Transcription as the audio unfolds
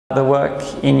The work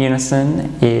In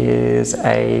Unison is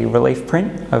a relief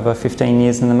print over 15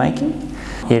 years in the making.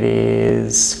 It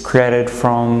is created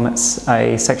from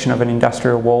a section of an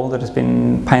industrial wall that has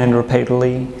been painted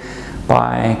repeatedly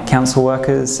by council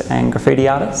workers and graffiti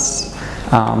artists.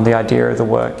 The idea of the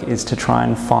work is to try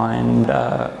and find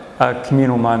a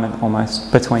communal moment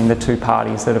almost between the two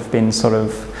parties that have been sort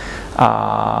of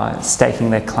staking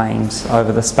their claims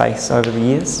over the space over the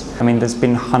years. I mean, there's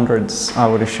been hundreds, I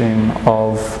would assume,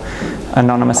 of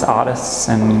anonymous artists,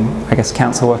 and I guess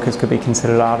council workers could be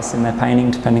considered artists in their painting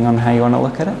depending on how you want to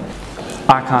look at it.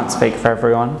 I can't speak for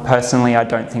everyone. Personally, I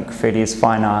don't think graffiti is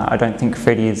fine art. I don't think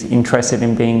graffiti is interested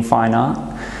in being fine art.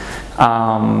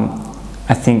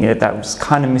 I think that was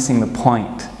kind of missing the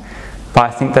point. But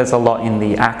I think there's a lot in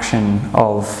the action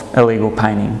of illegal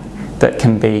painting that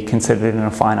can be considered in a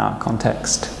fine art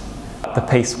context. The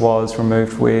piece was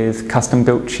removed with custom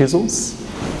built chisels,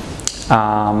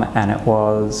 and it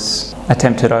was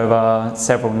attempted over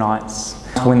several nights.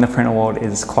 To win the Print Award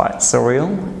is quite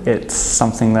surreal. It's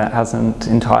something that hasn't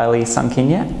entirely sunk in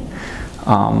yet.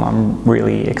 I'm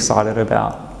really excited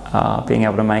about being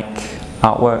able to make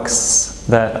artworks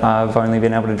that I've only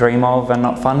been able to dream of and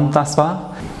not fund thus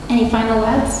far. Any final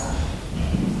words?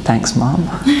 Thanks, Mum.